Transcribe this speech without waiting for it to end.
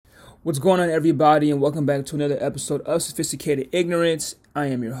What's going on, everybody, and welcome back to another episode of Sophisticated Ignorance. I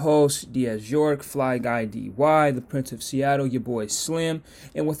am your host, Diaz York, Fly Guy DY, the Prince of Seattle, your boy Slim.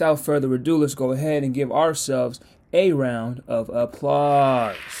 And without further ado, let's go ahead and give ourselves a round of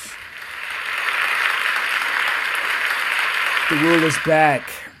applause. The rule is back.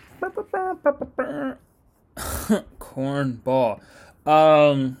 Cornball.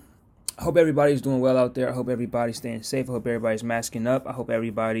 I hope everybody's doing well out there. I hope everybody's staying safe. I hope everybody's masking up. I hope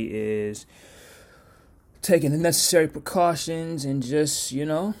everybody is taking the necessary precautions and just,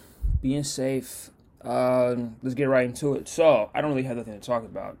 being safe. Let's get right into it. So, I don't really have nothing to talk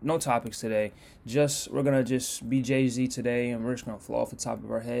about. No topics today. We're going to just be Jay-Z today, and we're just going to flow off the top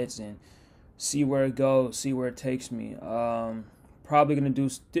of our heads and see where it goes, see where it takes me. Probably going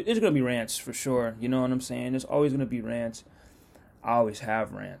to there's going to be rants for sure. You know what I'm saying? There's always going to be rants. I always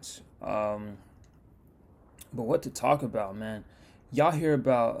have rants. But what to talk about, man? Y'all hear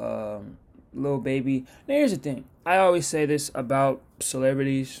about Lil Baby. Now, here's the thing. I always say this about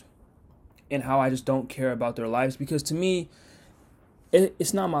celebrities and how I just don't care about their lives because to me,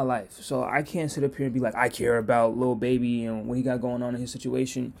 it's not my life. So I can't sit up here and be like, I care about Lil Baby and what he got going on in his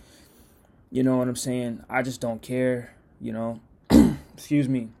situation. You know what I'm saying? I just don't care, Excuse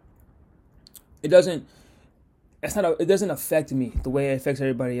me. It doesn't affect me the way it affects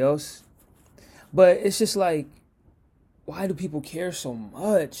everybody else. But it's just like, why do people care so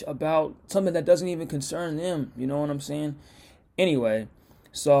much about something that doesn't even concern them? You know what I'm saying? Anyway,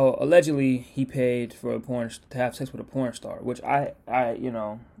 so allegedly he paid for to have sex with a porn star, which I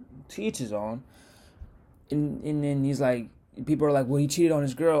to each his own. And then he's like, people are like, well, he cheated on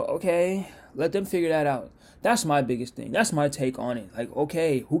his girl. Okay, let them figure that out. That's my biggest thing. That's my take on it. Like,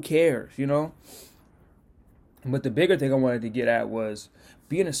 okay, who cares, But the bigger thing I wanted to get at was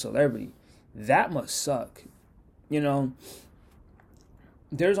being a celebrity. That must suck. There's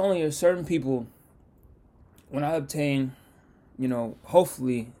only a certain people, when I obtain,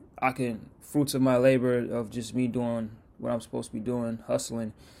 hopefully I can, fruits of my labor of just me doing what I'm supposed to be doing,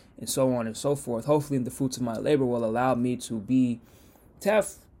 hustling, and so on and so forth. Hopefully the fruits of my labor will allow me to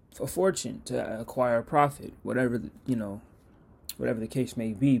have a fortune, to acquire a profit, whatever the case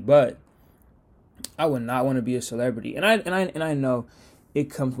may be. But I would not want to be a celebrity. And I know it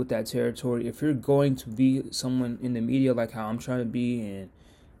comes with that territory. If you're going to be someone in the media like how I'm trying to be and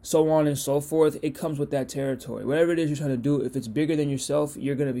so on and so forth, it comes with that territory. Whatever it is you're trying to do, if it's bigger than yourself,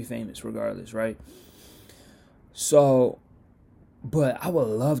 you're going to be famous regardless, right? So, but I would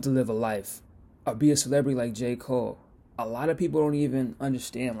love to live a life or be a celebrity like J. Cole. A lot of people don't even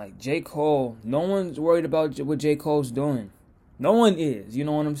understand. Like J. Cole, no one's worried about what J. Cole's doing. No one is, you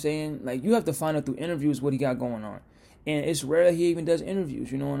know what I'm saying? Like, you have to find out through interviews what he got going on. And it's rare that he even does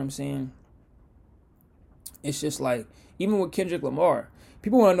interviews, you know what I'm saying? It's just like, even with Kendrick Lamar,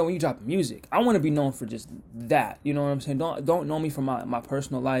 people want to know when you drop music. I want to be known for just that, you know what I'm saying? Don't know me for my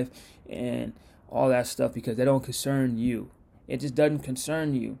personal life and all that stuff because they don't concern you. It just doesn't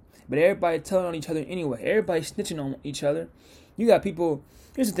concern you. But everybody telling on each other anyway. Everybody snitching on each other. You got people,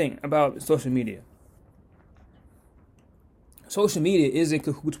 here's the thing about social media. Social media is in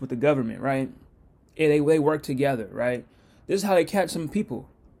cahoots with the government, right? And they work together, right? This is how they catch some people.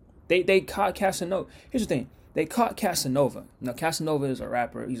 They caught Casanova. Here's the thing. They caught Casanova. Now, Casanova is a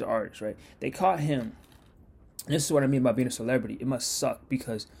rapper. He's an artist, right? They caught him. And this is what I mean by being a celebrity. It must suck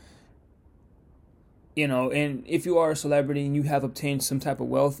because, and if you are a celebrity and you have obtained some type of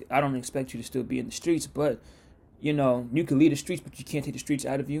wealth, I don't expect you to still be in the streets. But, you can lead the streets, but you can't take the streets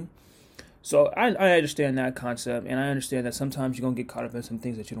out of you. So I understand that concept, and I understand that sometimes you're going to get caught up in some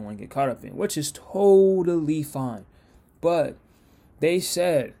things that you don't want to get caught up in, which is totally fine. But they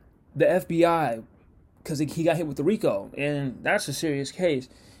said the FBI, because he got hit with the RICO, and that's a serious case.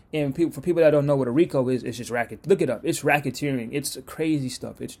 And for people that don't know what a RICO is, it's just racket. Look it up. It's racketeering. It's crazy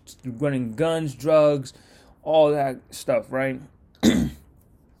stuff. It's running guns, drugs, all that stuff, right?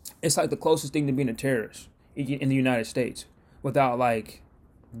 It's like the closest thing to being a terrorist in the United States without,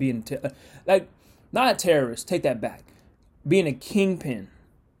 being not a terrorist. Take that back. Being a kingpin,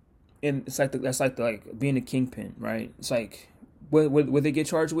 and it's like that's like being a kingpin, right? It's like what they get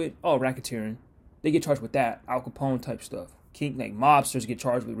charged with? Oh, racketeering. They get charged with that Al Capone type stuff. Mobsters get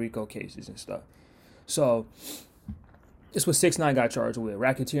charged with RICO cases and stuff. So it's what 6ix9ine got charged with,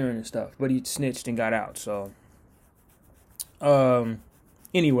 racketeering and stuff. But he snitched and got out. So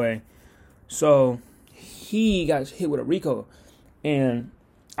anyway, so he got hit with a RICO, and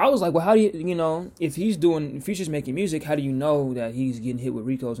I was like, well, how do you, if he's just making music, how do you know that he's getting hit with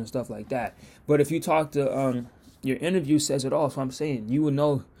RICOs and stuff like that? But if you talk to, your interview says it all. So I'm saying you will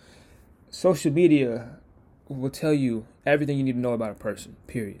know, social media will tell you everything you need to know about a person,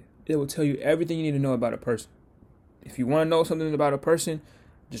 period. It will tell you everything you need to know about a person. If you want to know something about a person,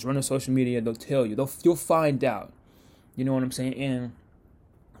 just run on social media. They'll tell you. You'll find out. You know what I'm saying? And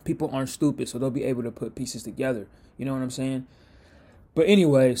people aren't stupid, so they'll be able to put pieces together. You know what I'm saying? But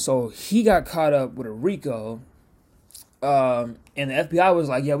anyway, so he got caught up with a RICO. And the FBI was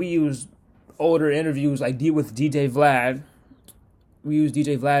like, yeah, we used older interviews like with DJ Vlad. We used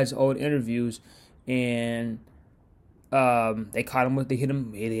DJ Vlad's old interviews, and they caught him they hit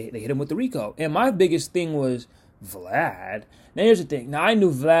him with the RICO. And my biggest thing was Vlad. Now here's the thing. Now I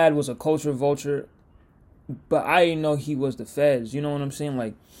knew Vlad was a culture vulture, but I didn't know he was the feds. You know what I'm saying?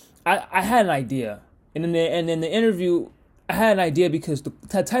 Like, I had an idea, and then the interview, I had an idea because the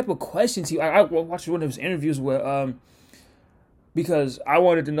type of questions I watched one of his interviews where because I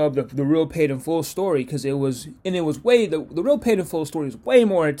wanted to know the real paid in full story, because it was way the real paid in full story is way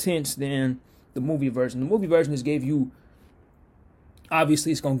more intense than the movie version. The movie version just gave you,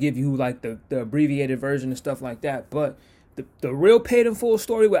 obviously it's gonna give you like the abbreviated version and stuff like that, but the real paid in full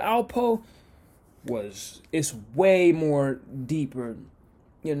story with Alpo it's way more deeper,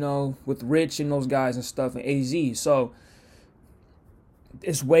 you know, with Rich and those guys and stuff and AZ. So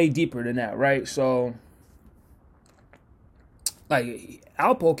it's way deeper than that, right? So like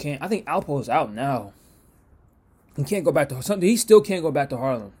Alpo I think Alpo's out now. He can't go back to something. He still can't go back to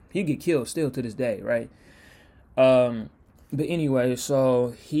Harlem. He'd get killed still to this day, right? But anyway,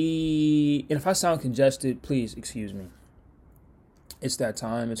 so and if I sound congested, please excuse me. It's that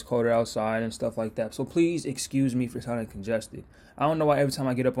time. It's colder outside and stuff like that. So please excuse me for sounding congested. I don't know why every time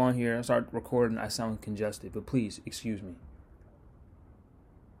I get up on here and start recording, I sound congested. But please excuse me.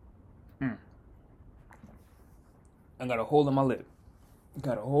 I got a hole in my lip.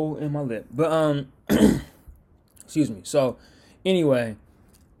 But excuse me. So anyway,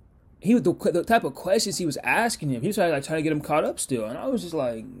 the type of questions he was asking him, he was trying to get him caught up still, and I was just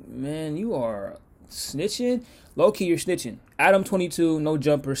like, man, you are snitching. Low key, you're snitching. Pt.2, no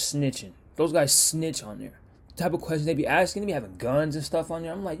jumper, snitching. Those guys snitch on there. The type of questions they be asking, they be having guns and stuff on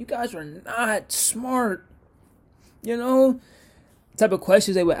there. I'm like, you guys are not smart. You know, the type of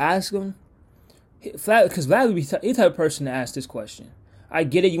questions they would ask him. Because Vlad would be the type of person to ask this question. I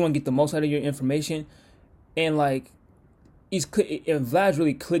get it, you want to get the most out of your information, and like, and Vlad's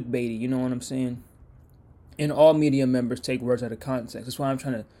really clickbaity, you know what I'm saying? And all media members take words out of context. That's why I'm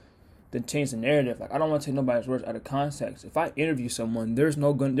trying to change the narrative. Like, I don't want to take nobody's words out of context. If I interview someone, there's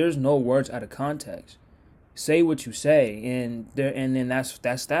no words out of context. Say what you say, and then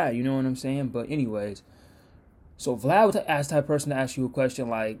that's that. You know what I'm saying? But anyways, so Vlad would ask that person to ask you a question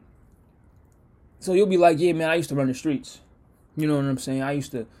like, so you'll be like, yeah, man, I used to run the streets. You know what I'm saying? I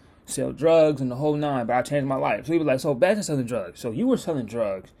used to sell drugs and the whole nine, but I changed my life. So he'd be like, so back to selling drugs. So you were selling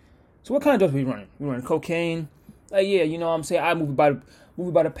drugs. So what kind of drugs were you running? You running cocaine? Like, yeah, you know what I'm saying? I move it by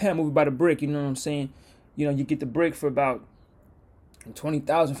the pen, move it by the brick. You know what I'm saying? You know, you get the brick for about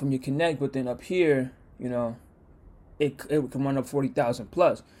 20,000 from your connect, but then up here, you know, it can run up 40,000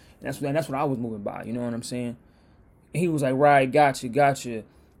 plus. And that's what I was moving by. You know what I'm saying? And he was like, right, gotcha.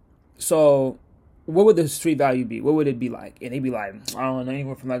 So what would the street value be? What would it be like? And they'd be like, I don't know,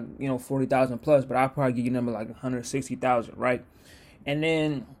 anywhere from like, you know, 40,000 plus, but I'll probably give you a number like 160,000, right? And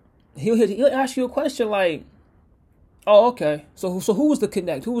then he'll ask you a question like, oh, okay. So who was the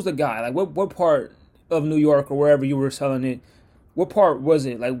connect? Who was the guy? Like what part of New York or wherever you were selling it? What part was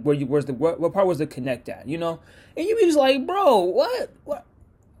it? Like what part was the connect at? You know? And you be just like, bro, what?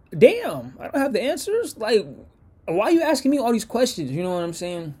 Damn, I don't have the answers. Like, why are you asking me all these questions? You know what I'm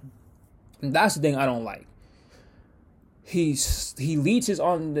saying? And that's the thing I don't like. He leeches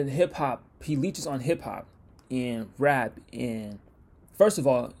on the hip hop. He leeches on hip hop and rap. And first of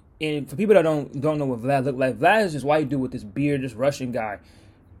all, and for people that don't know what Vlad look like, Vlad is this white dude with this beard, this Russian guy.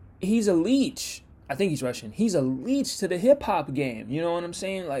 He's a leech. I think he's Russian. He's a leech to the hip hop game. You know what I'm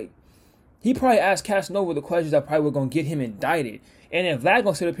saying? Like, he probably asked Casanova the questions that probably were gonna get him indicted. And then Vlad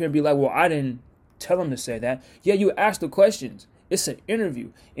gonna sit up here and be like, well, I didn't tell him to say that. Yeah, you asked the questions. It's an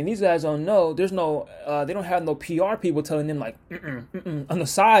interview, and these guys don't know. There's no, they don't have no PR people telling them like, on the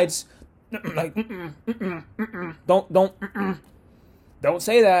sides, like, don't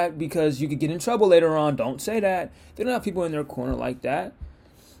say that because you could get in trouble later on. Don't say that. They don't have people in their corner like that.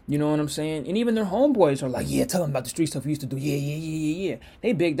 You know what I'm saying? And even their homeboys are like, yeah, tell them about the street stuff we used to do. Yeah.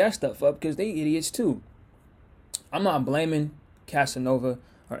 They big that stuff up because they idiots too. I'm not blaming Casanova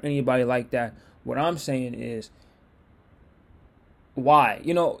or anybody like that. What I'm saying is, why?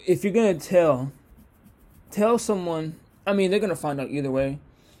 You know, if you're going to tell someone, I mean, they're going to find out either way.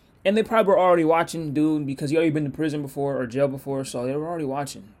 And they probably were already watching dude because he already been to prison before or jail before, so they were already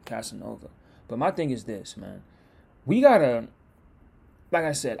watching Casanova. But my thing is this, man. We gotta like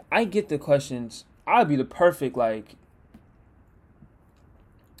I said, I get the questions. I'd be the perfect, like,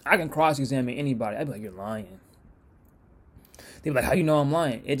 I can cross-examine anybody. I'd be like, you're lying. They'd be like, how you know I'm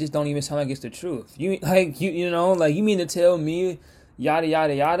lying? It just don't even sound like it's the truth. You mean to tell me yada,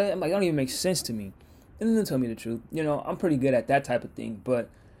 yada, yada? I'm like, it don't even make sense to me. And then tell me the truth. I'm pretty good at that type of thing, but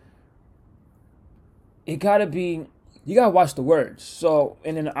you gotta watch the words. So,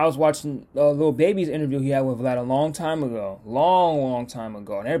 and then I was watching Lil Baby's interview he had with Vlad a long time ago. Long time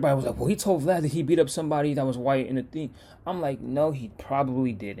ago. And everybody was like, well, he told Vlad that he beat up somebody that was white in the thing. I'm like, no, he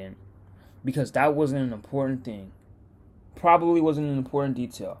probably didn't. Because that wasn't an important thing. Probably wasn't an important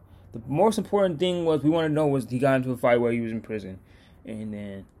detail. The most important thing we wanted to know was he got into a fight while he was in prison. And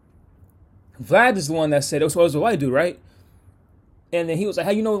then Vlad is the one that said, oh, so it was a white dude, right? And then he was like,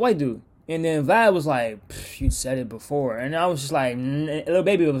 how you know a white dude? And then Vlad was like, you said it before. And I was just like, Lil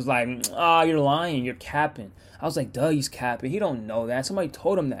Baby was like, you're lying, you're capping. I was like, duh, he's capping. He don't know that. Somebody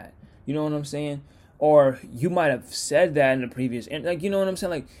told him that. You know what I'm saying? Or you might have said that in the previous, like, you know what I'm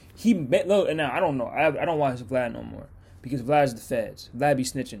saying? Like, look, and now I don't know. I don't watch Vlad no more. Because Vlad's the feds. Vlad be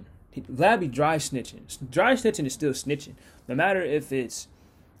snitching. Vlad be dry snitching. Dry snitching is still snitching. No matter if it's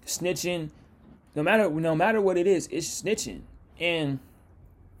snitching, no matter what it is, it's snitching. And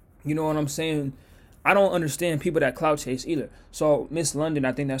you know what I'm saying? I don't understand people that clout chase either. So Miss London,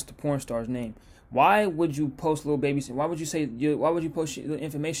 I think that's the porn star's name. Why would you post Lil Baby? Why would you post the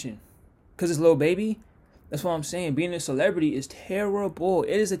information? Because it's Lil Baby? That's what I'm saying. Being a celebrity is terrible.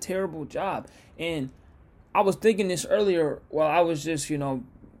 It is a terrible job. And I was thinking this earlier while I was just, when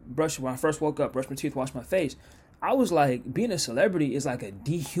I first woke up, brushed my teeth, washed my face. I was like, being a celebrity is like a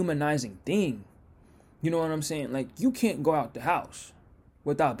dehumanizing thing. You know what I'm saying? Like, you can't go out the house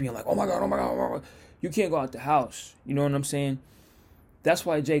without being like, oh my God, oh my God, oh my God. You can't go out the house. You know what I'm saying? That's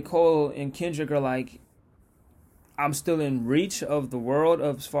why J. Cole and Kendrick are like, I'm still in reach of the world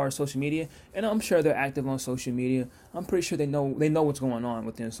as far as social media. And I'm sure they're active on social media. I'm pretty sure they know what's going on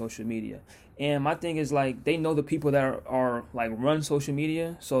within social media. And my thing is, like, they know the people that are like run social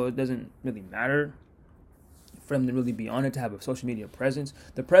media. So it doesn't really matter for them to really be on it, to have a social media presence.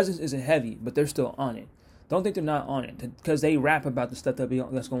 The presence isn't heavy, but they're still on it. Don't think they're not on it, because they rap about the stuff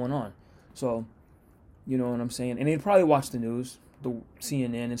that's going on. So, you know what I'm saying? And they probably watch the news, the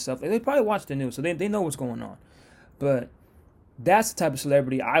CNN and stuff. They probably watch the news, so they know what's going on. But that's the type of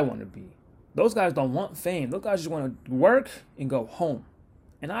celebrity I want to be. Those guys don't want fame. Those guys just want to work and go home.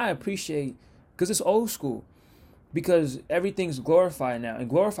 And I appreciate, because it's old school. Because everything's glorified now. And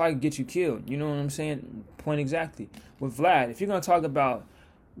glorified can get you killed. You know what I'm saying? Point exactly. With Vlad, if you're going to talk about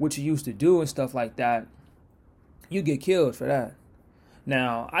what you used to do and stuff like that, you get killed for that.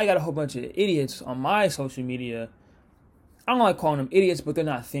 Now, I got a whole bunch of idiots on my social media. I don't like calling them idiots, but they're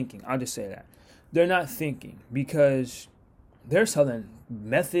not thinking. I'll just say that. They're not thinking because they're selling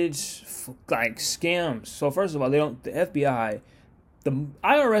methods like scams. So first of all, the FBI, the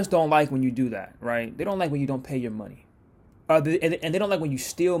IRS don't like when you do that, right? They don't like when you don't pay your money. And they don't like when you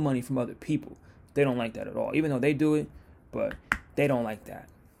steal money from other people. They don't like that at all, even though they do it, but they don't like that.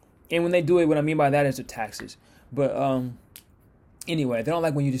 And when they do it, what I mean by that is the taxes. But anyway, they don't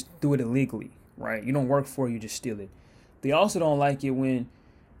like when you just do it illegally, right? You don't work for it, you just steal it. They also don't like it when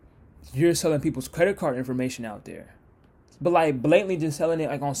you're selling people's credit card information out there. But like blatantly just selling it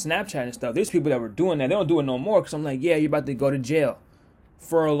like on Snapchat and stuff. There's people that were doing that. They don't do it no more because I'm like, yeah, you're about to go to jail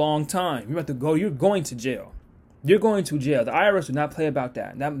for a long time. You're going to jail. You're going to jail. The IRS would not play about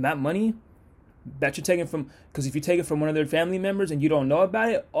that. That money that you're taking from, because if you take it from one of their family members and you don't know about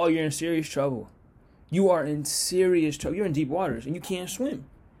it, oh, you're in serious trouble. You are in serious trouble. You're in deep waters and you can't swim.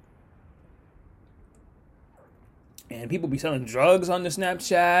 And people be selling drugs on the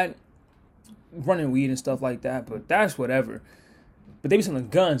Snapchat, running weed and stuff like that, but that's whatever. But they be selling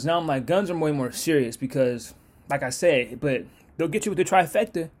guns. Now I'm like, guns are way more serious because, like I said, but they'll get you with the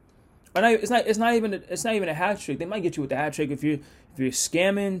trifecta. Or not, it's not even a hat trick. They might get you with the hat trick if you're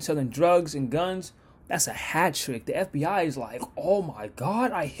scamming, selling drugs and guns. That's a hat trick. The FBI is like, oh my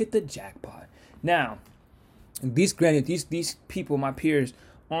God, I hit the jackpot. Now, these people, my peers,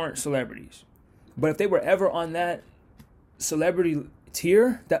 aren't celebrities. But if they were ever on that celebrity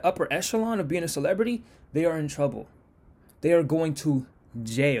tier, that upper echelon of being a celebrity, they are in trouble. They are going to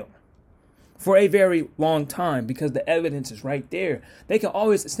jail for a very long time because the evidence is right there. They can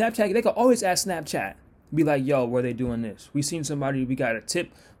always ask Snapchat, be like, yo, were they doing this? We got a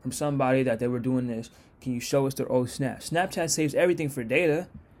tip from somebody that they were doing this. Can you show us their old snaps? Snapchat saves everything for data.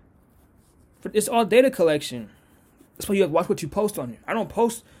 It's all data collection. That's why you have to watch what you post on there. I don't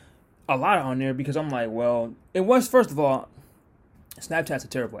post a lot on there because I'm like, well, first of all, Snapchat's a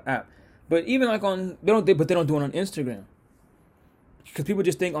terrible app. But even like they don't do it on Instagram. Because people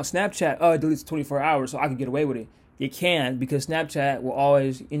just think on Snapchat, oh, it deletes 24 hours, so I can get away with it. You can, because Snapchat will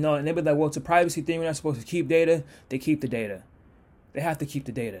always, and they be like, well, it's a privacy thing. We're not supposed to keep data. They keep the data. They have to keep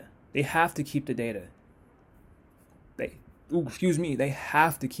the data. They have to keep the data. They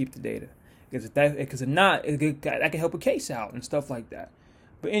have to keep the data. Because if not, that can help a case out and stuff like that.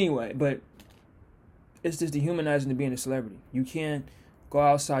 But anyway, it's just dehumanizing to being a celebrity. You can't go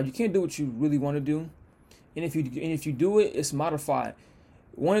outside. You can't do what you really want to do. And if you do it, it's modified.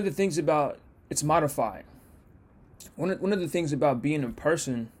 One of the things about it's modified. One of the things about being a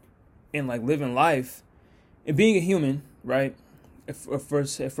person and like living life and being a human, right? If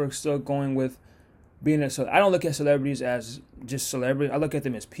we're still going with being I don't look at celebrities as just celebrities. I look at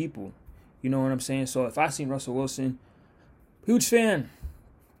them as people. You know what I'm saying? So if I seen Russell Wilson, huge fan.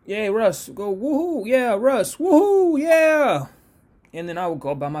 Yeah, Russ, go woohoo. Yeah, Russ, woohoo. Yeah. And then I would go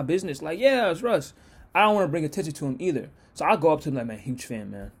about my business like, yeah, it's Russ. I don't want to bring attention to him either. So I'll go up to him like, man, huge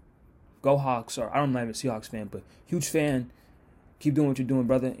fan, man. Go Hawks. Or I'm not even a Seahawks fan, but huge fan. Keep doing what you're doing,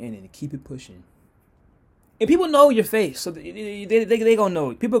 brother. And then keep it pushing. And people know your face. So they going to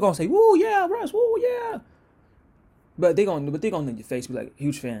know. People are going to say, woo, yeah, Russ, woo, yeah. But they going to know your face. Be like,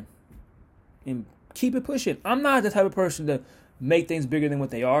 huge fan. And keep it pushing. I'm not the type of person to make things bigger than what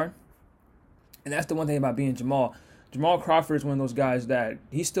they are. And that's the one thing about being Jamal. Jamal Crawford is one of those guys that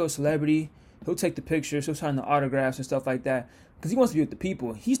he's still a celebrity. He'll take the pictures. He'll sign the autographs and stuff like that because he wants to be with the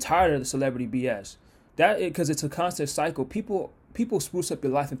people. He's tired of the celebrity BS. Because it's a constant cycle. People spruce up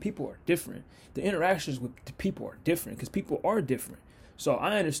your life and people are different. The interactions with the people are different because people are different. So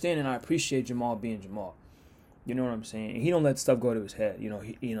I understand and I appreciate Jamal being Jamal. You know what I'm saying? And he don't let stuff go to his head.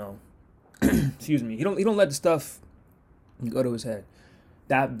 Excuse me. He don't let the stuff go to his head.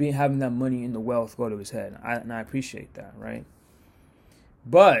 Having that money and the wealth go to his head. And I appreciate that, right?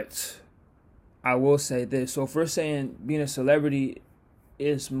 But I will say this. So if we're saying being a celebrity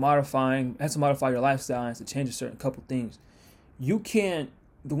has to modify your lifestyle and has to change a certain couple things,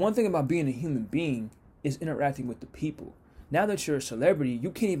 the one thing about being a human being is interacting with the people. Now that you're a celebrity,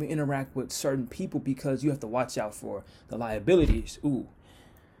 you can't even interact with certain people because you have to watch out for the liabilities. Ooh.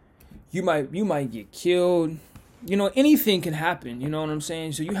 You might get killed. Anything can happen. You know what I'm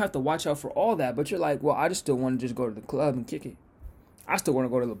saying? So you have to watch out for all that. But you're like, well, I just still want to just go to the club and kick it. I still want to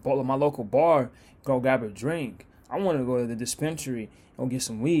go to my local bar, go grab a drink. I want to go to the dispensary and get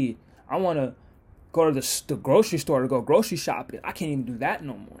some weed. I want to go to the grocery store to go grocery shopping. I can't even do that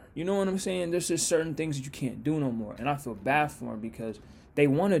no more. You know what I'm saying? There's just certain things that you can't do no more. And I feel bad for them because they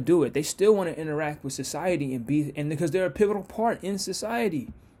want to do it. They still want to interact with society and because they're a pivotal part in society.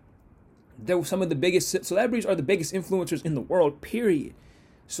 They're some of the biggest celebrities are the biggest influencers in the world, period.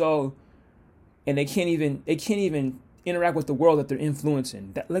 So, and they can't even interact with the world that they're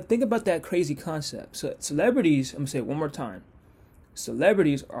influencing. Think about that crazy concept. So celebrities, I'm going to say it one more time.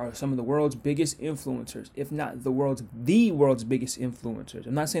 Celebrities are some of the world's biggest influencers, if not the world's biggest influencers.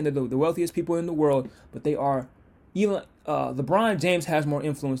 I'm not saying they're the wealthiest people in the world, but they are. LeBron James has more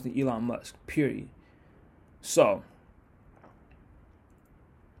influence than Elon Musk, period. So,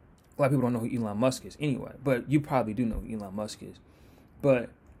 a lot of people don't know who Elon Musk is anyway, but you probably do know who Elon Musk is.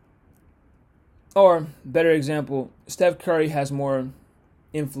 Or, better example, Steph Curry has more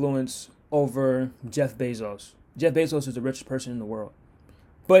influence over Jeff Bezos. Jeff Bezos is the richest person in the world.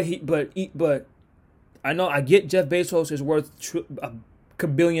 But I get Jeff Bezos is worth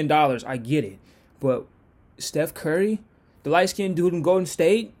 $1 billion. I get it. But Steph Curry, the light-skinned dude in Golden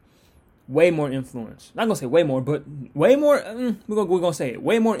State, way more influence. Not going to say way more, but way more, we're going to say it.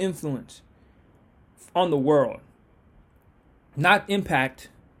 Way more influence on the world. Not impact,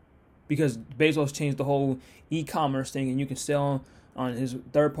 because Bezos changed the whole e-commerce thing and you can sell on his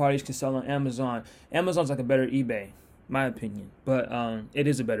third parties, can sell on Amazon. Amazon's like a better eBay, my opinion. But it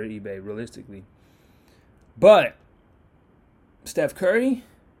is a better eBay, realistically. But Steph Curry,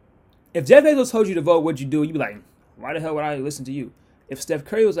 if Jeff Bezos told you to vote, what'd you do? You'd be like, why the hell would I listen to you? If Steph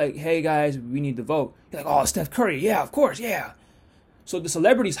Curry was like, hey guys, we need to vote, you're like, oh, Steph Curry, yeah, of course, yeah. So the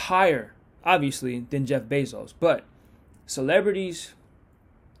celebrity's higher, obviously, than Jeff Bezos. But celebrities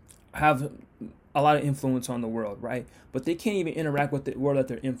have a lot of influence on the world, right? But they can't even interact with the world that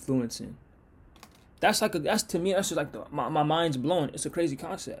they're influencing. That's to me, that's just like my mind's blown. It's a crazy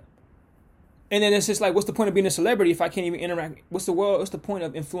concept. And then it's just like, what's the point of being a celebrity if I can't even interact? What's the point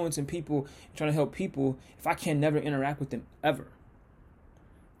of influencing people, trying to help people, if I can never interact with them ever?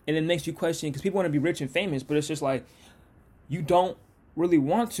 And it makes you question, because people want to be rich and famous, but it's just like, you don't really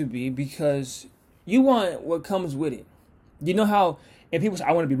want to be because you want what comes with it. You know how, and people say,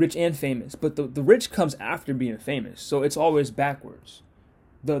 I want to be rich and famous, but the rich comes after being famous. So it's always backwards.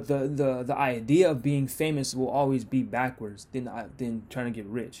 the idea of being famous will always be backwards than trying to get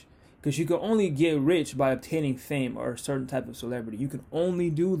rich. Because you can only get rich by obtaining fame or a certain type of celebrity. You can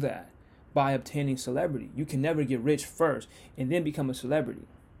only do that by obtaining celebrity. You can never get rich first and then become a celebrity.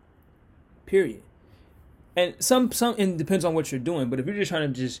 Period. And it depends on what you're doing. But if you're just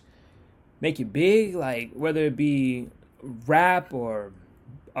trying to just make it big, like whether it be rap or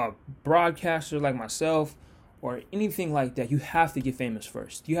a broadcaster like myself or anything like that, you have to get famous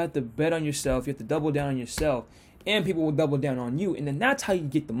first. You have to bet on yourself. You have to double down on yourself. And people will double down on you. And then that's how you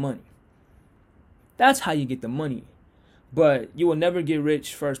get the money. That's how you get the money. But you will never get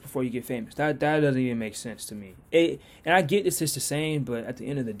rich first before you get famous. That doesn't even make sense to me. And I get this is the same, but at the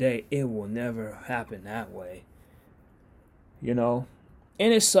end of the day, it will never happen that way. You know?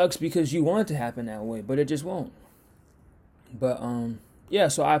 And it sucks because you want it to happen that way, but it just won't. But yeah,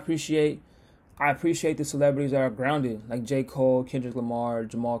 so I appreciate the celebrities that are grounded, like J. Cole, Kendrick Lamar,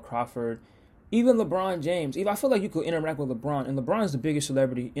 Jamal Crawford, even LeBron James. Even I feel like you could interact with LeBron, and LeBron is the biggest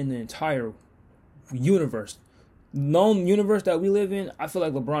celebrity in the entire universe. Known universe that we live in, I feel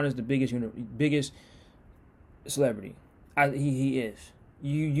like LeBron is the biggest celebrity. He is.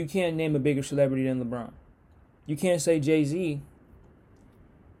 You can't name a bigger celebrity than LeBron. You can't say Jay-Z.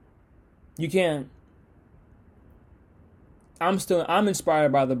 You can't. I'm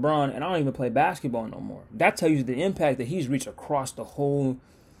inspired by LeBron, and I don't even play basketball no more. That tells you the impact that he's reached across the whole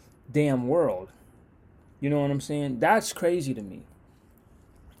damn world. You know what I'm saying? That's crazy to me.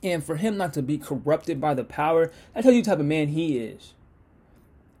 And for him not to be corrupted by the power, that tells you the type of man he is.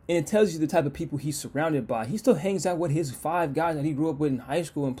 And it tells you the type of people he's surrounded by. He still hangs out with his 5 guys that he grew up with in high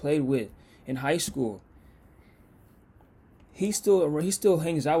school and played with in high school. He still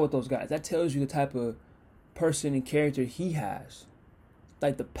hangs out with those guys. That tells you the type of person and character he has.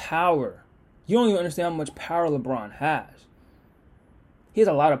 Like the power. You don't even understand how much power LeBron has. He has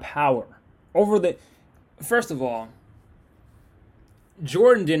a lot of power. First of all,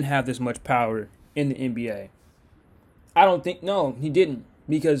 Jordan didn't have this much power in the NBA. No, he didn't.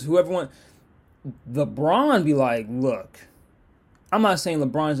 Because LeBron be like, look, I'm not saying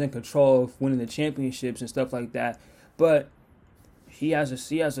LeBron's in control of winning the championships and stuff like that, but he has a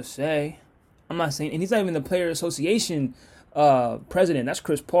say. I'm not saying, and he's not even the player association president. That's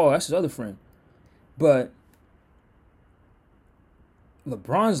Chris Paul. That's his other friend. But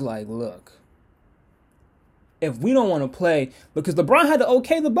LeBron's like, look, if we don't want to play, because LeBron had to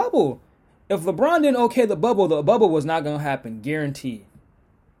okay the bubble. If LeBron didn't okay the bubble was not going to happen, guaranteed.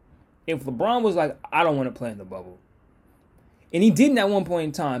 If LeBron was like, I don't want to play in the bubble. And he didn't at one point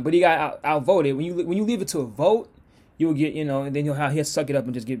in time, but he got outvoted. When you leave it to a vote, you'll get, and then he has to suck it up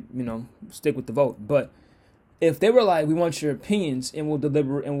and just get, stick with the vote. But if they were like, we want your opinions and we'll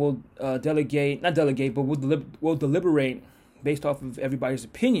deliberate and we'll we'll deliberate based off of everybody's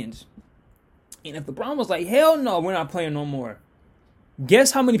opinions. And if LeBron was like, hell no, we're not playing no more.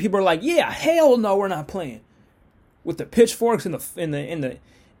 Guess how many people are like, yeah, hell no, we're not playing. With the pitchforks and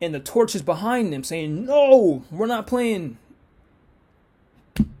the torches behind them saying, no, we're not playing.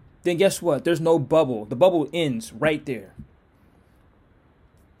 Then guess what? There's no bubble. The bubble ends right there.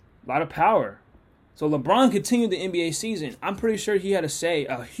 A lot of power. So LeBron continued the NBA season. I'm pretty sure he had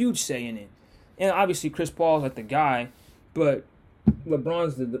a huge say in it. And obviously Chris Paul's like the guy, but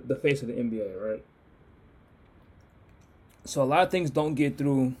LeBron's the face of the NBA, right? So a lot of things don't get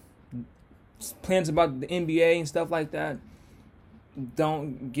through. Plans about the NBA and stuff like that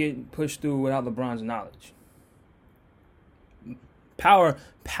don't get pushed through without LeBron's knowledge.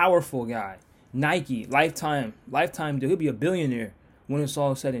 Powerful guy. Nike, lifetime dude. He'll be a billionaire when it's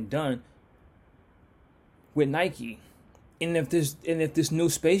all said and done with Nike. And if this new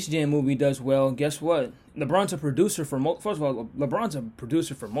Space Jam movie does well, guess what? LeBron's a producer for first of all, LeBron's a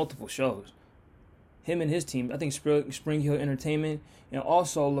producer for multiple shows. Him and his team, I think Spring Hill Entertainment, and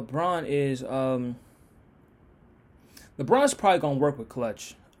also LeBron is LeBron's probably gonna work with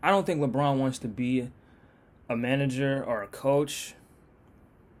Clutch. I don't think LeBron wants to be a manager or a coach.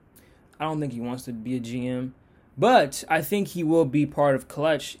 I don't think he wants to be a GM, but I think he will be part of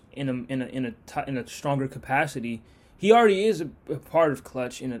Clutch in a stronger capacity. He already is a part of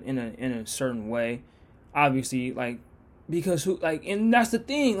Clutch in a certain way, obviously, and that's the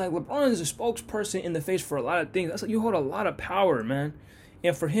thing. Like LeBron is a spokesperson in the face for a lot of things. That's like you hold a lot of power, man,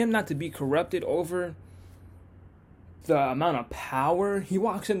 and for him not to be corrupted over the amount of power, he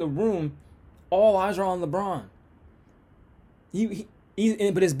walks in the room, all eyes are on LeBron.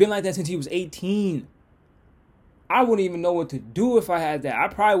 But it's been like that since he was 18. I wouldn't even know what to do if I had that. I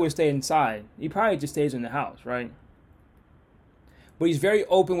probably would stay inside. He probably just stays in the house, right? But he's very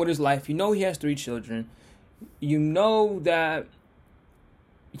open with his life. You know he has 3 children. You know that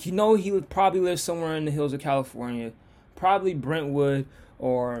You know he would probably live somewhere in the hills of California, probably Brentwood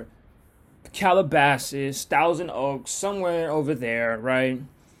or Calabasas, Thousand Oaks, somewhere over there, right?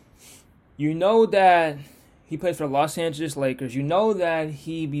 You know that he plays for the Los Angeles Lakers. You know that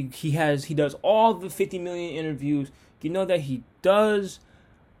he does all the 50 million interviews. You know that he does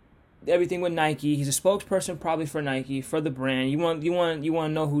everything with Nike. He's a spokesperson probably for Nike, for the brand. You want to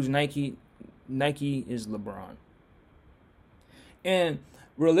know who's Nike? Nike is LeBron. And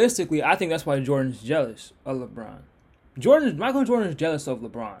realistically, I think that's why Jordan's jealous of LeBron. Michael Jordan is jealous of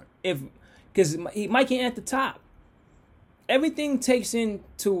LeBron. Because Mike ain't at the top. Everything takes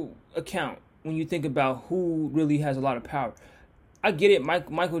into account when you think about who really has a lot of power. I get it,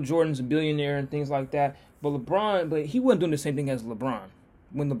 Michael Jordan's a billionaire and things like that, but he wasn't doing the same thing as LeBron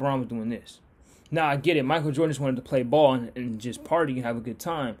when LeBron was doing this. Now, I get it, Michael Jordan just wanted to play ball and just party and have a good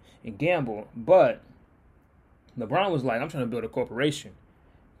time and gamble, but LeBron was like, I'm trying to build a corporation.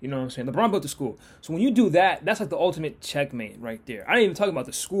 You know what I'm saying? LeBron built the school. So when you do that, that's like the ultimate checkmate right there. I didn't even talk about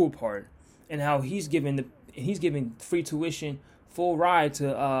the school part and how he's giving free tuition, full ride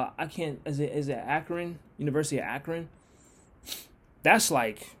to is it Akron, University of Akron? That's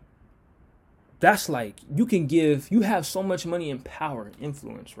like you have so much money and power and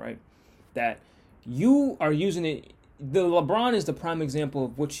influence, right? That you are using it. The LeBron is the prime example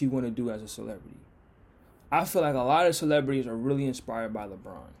of what you want to do as a celebrity. I feel like a lot of celebrities are really inspired by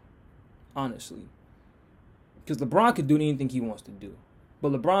LeBron, honestly. Because LeBron could do anything he wants to do.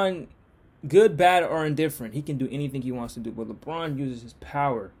 But LeBron, good, bad, or indifferent, he can do anything he wants to do. But LeBron uses his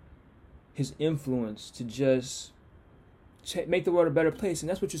power, his influence to just make the world a better place. And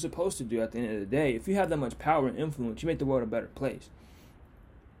that's what you're supposed to do at the end of the day. If you have that much power and influence, you make the world a better place.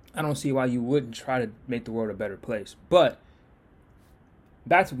 I don't see why you wouldn't try to make the world a better place. But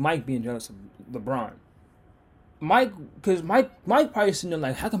back to Mike being jealous of LeBron. Mike probably sitting there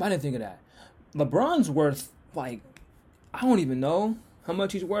like, how come I didn't think of that? LeBron's worth, like, I don't even know how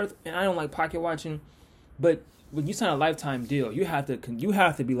much he's worth, and I don't like pocket watching, but when you sign a lifetime deal, you have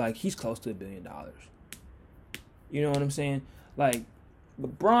to be like, he's close to $1 billion. You know what I'm saying? Like,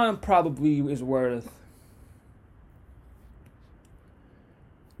 LeBron's probably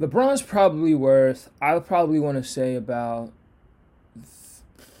worth, I probably want to say about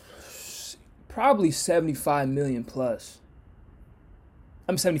probably 75 million plus.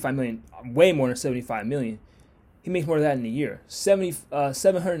 I'm 75 million, way more than 75 million. He makes more than that in a year.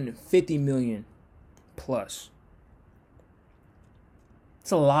 750 million plus.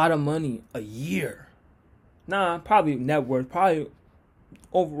 It's a lot of money a year. Nah, probably net worth, probably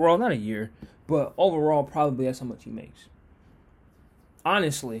overall, not a year, but overall probably that's how much he makes.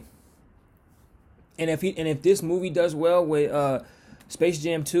 Honestly. And if this movie does well with Space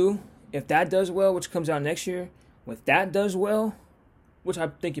Jam 2, if that does well, which comes out next year, if that does well, which I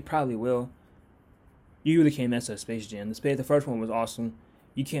think it probably will, you really can't mess up Space Jam. The first one was awesome.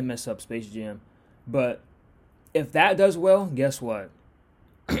 You can't mess up Space Jam. But if that does well, guess what?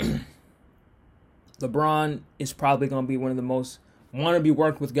 LeBron is probably going to be one of the most want-to-be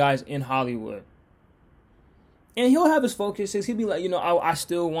worked with guys in Hollywood. And he'll have his focuses. He'll be like, I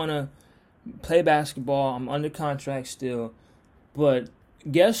still want to play basketball. I'm under contract still. But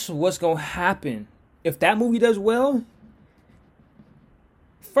guess what's going to happen? If that movie does well,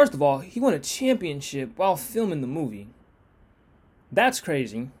 first of all, he won a championship while filming the movie. That's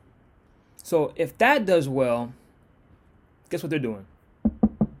crazy. So if that does well, guess what they're doing?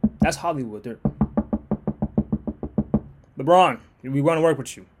 That's Hollywood. LeBron, we want to work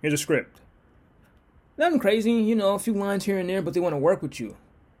with you. Here's a script. Nothing crazy, a few lines here and there, but they want to work with you.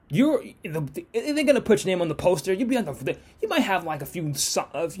 They're gonna put your name on the poster. You might have like a few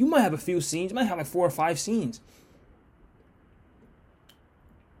scenes. You might have like 4 or 5 scenes.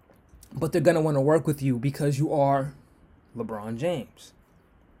 But they're gonna want to work with you because you are LeBron James.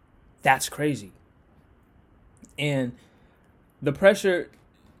 That's crazy. And the pressure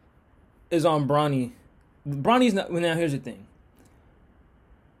is on Bronny. Bronny's not. Now here's the thing.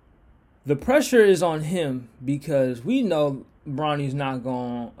 The pressure is on him because we know Bronny's not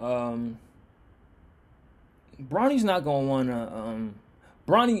going to want to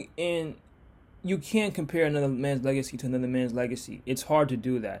Bronny, and you can't compare another man's legacy to another man's legacy. It's hard to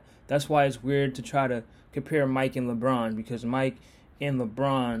do that. That's why it's weird to try to compare Mike and LeBron, because Mike and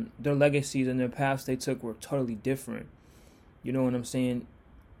LeBron, their legacies and their paths they took were totally different. You know what I'm saying?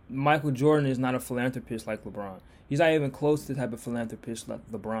 Michael Jordan is not a philanthropist like LeBron. He's not even close to the type of philanthropist like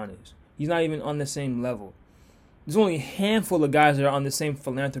LeBron is. He's not even on the same level. There's only a handful of guys that are on the same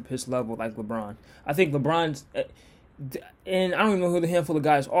philanthropist level like LeBron. I think LeBron's, and I don't even know who the handful of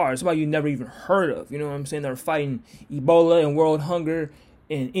guys are. It's somebody you never even heard of. You know what I'm saying? They're fighting Ebola and world hunger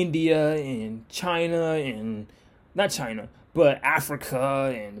in India and China and not China, but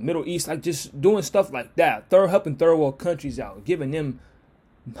Africa and the Middle East, like just doing stuff like that, helping third world countries out, giving them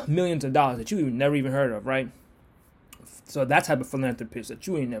millions of dollars that you never even heard of, right? So that type of philanthropist that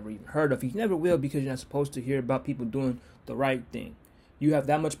you ain't never even heard of, you never will, because you're not supposed to hear about people doing the right thing. You have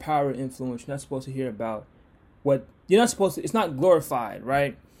that much power and influence. You're not supposed to hear about what you're not supposed to. It's not glorified,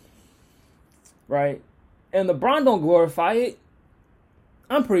 right? Right? And LeBron don't glorify it.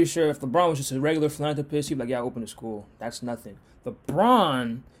 I'm pretty sure if LeBron was just a regular philanthropist, he'd be like, yeah, I opened a school. That's nothing.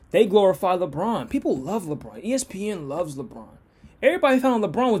 LeBron, they glorify LeBron. People love LeBron. ESPN loves LeBron. Everybody found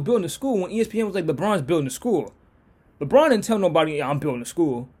LeBron was building a school when ESPN was like, LeBron's building a school. LeBron didn't tell nobody, yeah, I'm building a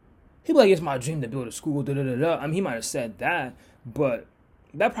school. He'd be like, it's my dream to build a school, da-da-da-da. I mean, he might have said that, but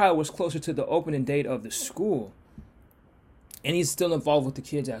that probably was closer to the opening date of the school. And he's still involved with the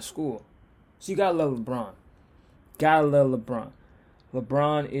kids at school. So you gotta love LeBron. Gotta love LeBron.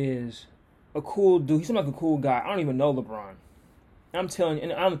 LeBron is a cool dude. He seems like a cool guy. I don't even know LeBron. I'm telling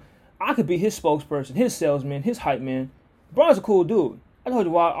you, and I could be his spokesperson, his salesman, his hype man. LeBron's a cool dude. I told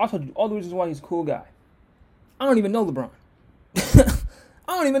you all the reasons why he's a cool guy. I don't even know LeBron.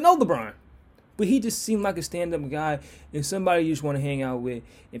 I don't even know LeBron. But he just seemed like a stand-up guy and somebody you just want to hang out with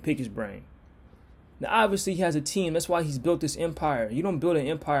and pick his brain. Now, obviously, he has a team. That's why he's built this empire. You don't build an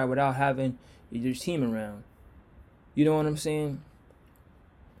empire without having your team around. You know what I'm saying?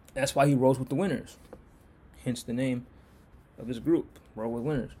 That's why he rolls with the winners. Hence the name of his group, Roll with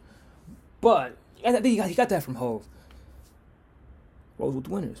Winners. But I think he got that from Hov. Rolls with the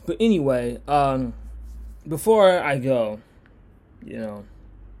winners. But anyway, before I go,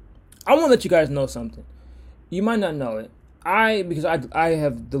 I want to let you guys know something. You might not know it. Because I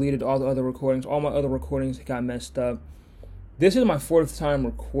have deleted all the other recordings. All my other recordings got messed up. This is my 4th time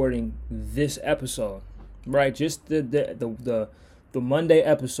recording this episode, right? Just the Monday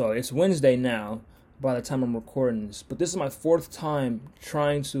episode. It's Wednesday now by the time I'm recording this. But this is my 4th time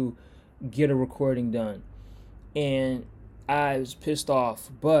trying to get a recording done. And I was pissed off.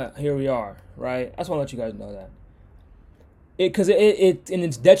 But here we are, right? I just want to let you guys know that. Because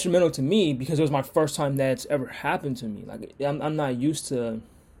it's detrimental to me because it was my first time that's ever happened to me. Like, I'm not used to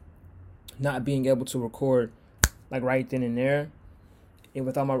not being able to record like right then and there, and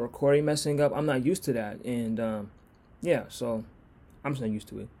without my recording messing up. I'm not used to that, and so I'm just not used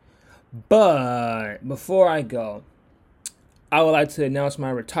to it. But before I go, I would like to announce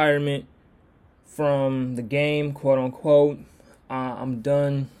my retirement from the game, quote unquote. I'm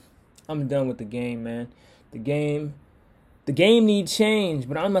done. I'm done with the game, man. The game needs change,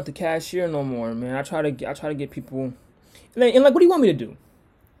 but I'm not the cashier no more, man. I try to get people, and like, what do you want me to do?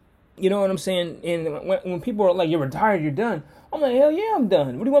 You know what I'm saying? And when people are like, "You're retired, you're done," I'm like, "Hell yeah, I'm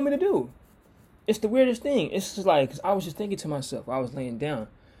done. What do you want me to do?" It's the weirdest thing. It's just like, 'cause I was just thinking to myself, I was laying down.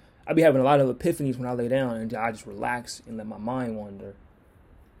 I be having a lot of epiphanies when I lay down, and I just relax and let my mind wander.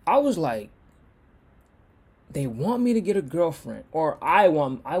 I was like, they want me to get a girlfriend, or I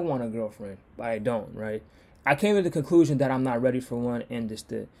want a girlfriend, but I don't, right? I came to the conclusion that I'm not ready for one, and just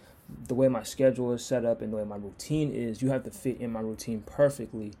the way my schedule is set up and the way my routine is, you have to fit in my routine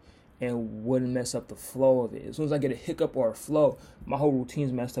perfectly and wouldn't mess up the flow of it. As soon as I get a hiccup or a flow, my whole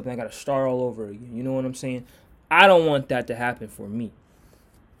routine's messed up and I got to start all over again. You know what I'm saying? I don't want that to happen for me.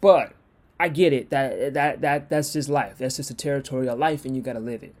 But I get it. That's just life. That's just a territory of life, and you got to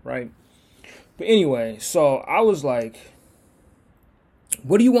live it, right? But anyway, so I was like,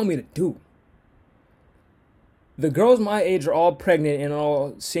 what do you want me to do? The girls my age are all pregnant and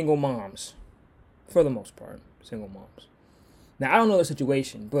all single moms, for the most part, single moms. Now, I don't know the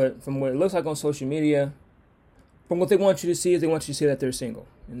situation, but from what it looks like on social media, from what they want you to see is they want you to say that they're single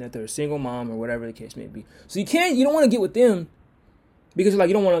and that they're a single mom or whatever the case may be. So you don't want to get with them because like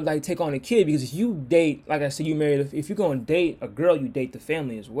you don't want to like take on a kid, because if you date, like I said, if you're going to date a girl, you date the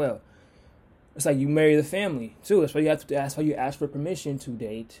family as well. It's like you marry the family too. That's why you ask for permission to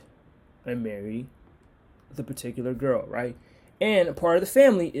date and marry the particular girl, right? And a part of the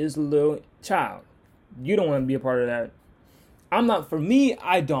family is the little child. You don't want to be a part of that. For me,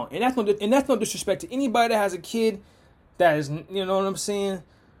 I don't. And that's no disrespect to anybody that has a kid that is, you know what I'm saying?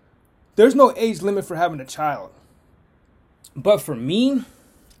 There's no age limit for having a child. But for me,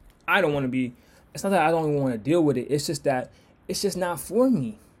 I don't want to be, it's not that I don't even want to deal with it. It's just that it's just not for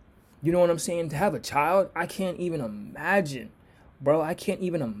me. You know what I'm saying? To have a child, I can't even imagine. Bro, I can't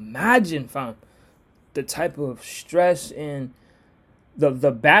even imagine, fam. The type of stress and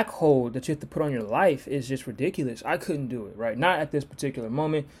the back hold that you have to put on your life is just ridiculous. I couldn't do it, right? Not at this particular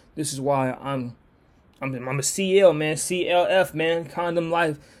moment. This is why I'm a CL, man. CLF, man. Condom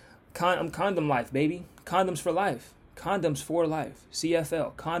life. I'm condom life, baby. Condoms for life. Condoms for life.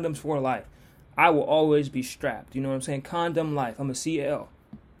 CFL. Condoms for life. I will always be strapped. You know what I'm saying? Condom life. I'm a CL.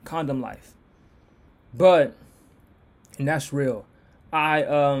 Condom life. But, and that's real.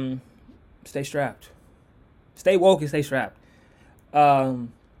 I stay strapped. Stay woke and stay strapped. But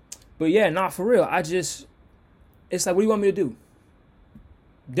yeah, not for real. It's like, what do you want me to do?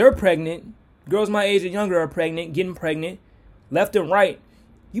 They're pregnant. Girls my age and younger are pregnant, getting pregnant, left and right.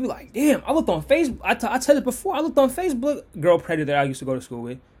 You be like, damn, I looked on Facebook. I told you before, I looked on Facebook. Girl pregnant that I used to go to school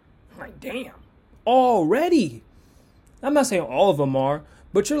with. I'm like, damn, already. I'm not saying all of them are,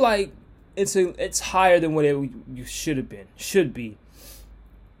 but you're like, it's higher than what you should be.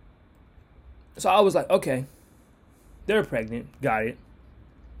 So I was like, okay, they're pregnant, got it.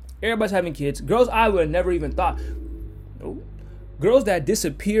 Everybody's having kids. Girls I would have never even thought. Nope. Girls that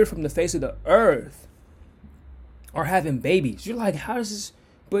disappear from the face of the earth are having babies. You're like, how does this?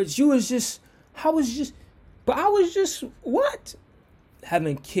 But I was just, what?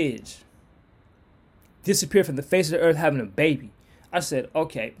 Having kids. Disappear from the face of the earth, having a baby. I said,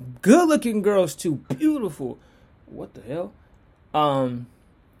 okay, good looking girls too, beautiful. What the hell?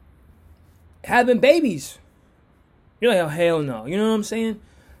 Having babies. You're like, oh, hell no. You know what I'm saying?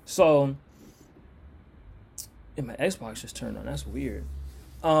 So, and my Xbox just turned on. That's weird.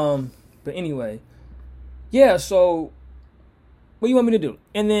 But anyway, yeah, so what do you want me to do?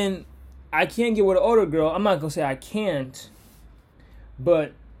 And then I can't get with an older girl. I'm not going to say I can't,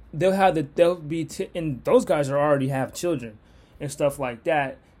 but and those guys already have children and stuff like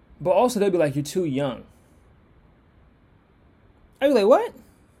that. But also they'll be like, you're too young. I'd be like, what?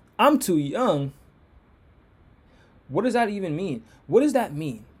 I'm too young? What does that even mean? What does that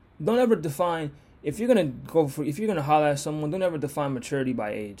mean? Don't ever define, if you're going to holler at someone, don't ever define maturity by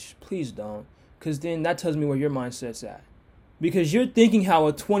age. Please don't. Because then that tells me where your mindset's at. Because you're thinking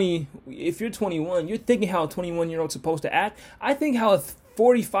if you're 21, you're thinking how a 21-year-old's supposed to act. I think how a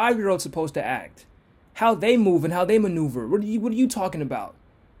 45-year-old's supposed to act. How they move and how they maneuver. What are you talking about?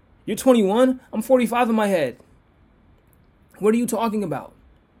 You're 21? I'm 45 in my head. What are you talking about?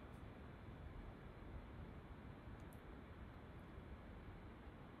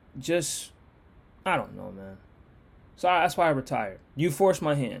 I don't know, man. So that's why I retired. You forced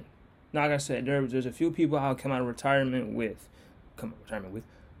my hand. Now, like I said, there's a few people I'll come out of retirement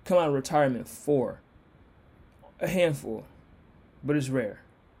for. A handful. But it's rare.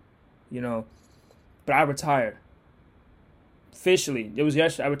 You know. But I retired. Officially. It was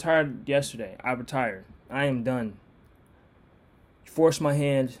yesterday. I retired yesterday. I retired. I am done. You forced my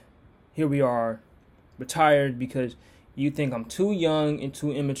hand. Here we are. Retired because you think I'm too young and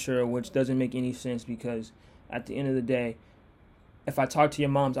too immature, which doesn't make any sense because at the end of the day, if I talk to your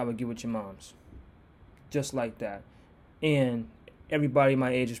moms, I would get with your moms. Just like that. And everybody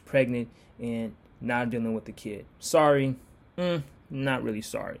my age is pregnant and not dealing with the kid. Sorry. Not really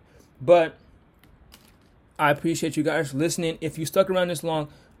sorry. But I appreciate you guys listening. If you stuck around this long,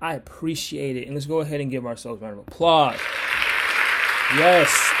 I appreciate it. And let's go ahead and give ourselves a round of applause. Yes,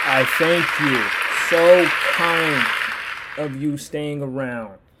 I thank you. So kind of you staying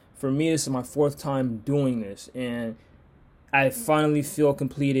around. For me, this is my 4th time doing this, and I finally feel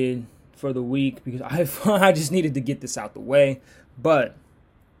completed for the week because I just needed to get this out the way. But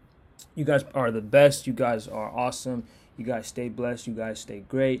you guys are the best. You guys are awesome. You guys stay blessed. You guys stay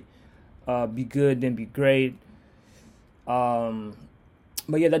great. Be good, then be great. But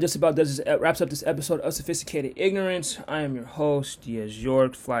yeah, that just about wraps up this episode of Sophisticated Ignorance. I am your host, Diaz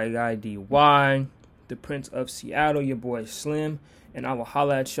York, Fly Guy DY, the Prince of Seattle, your boy Slim, and I will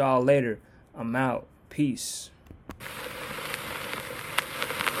holla at y'all later. I'm out. Peace.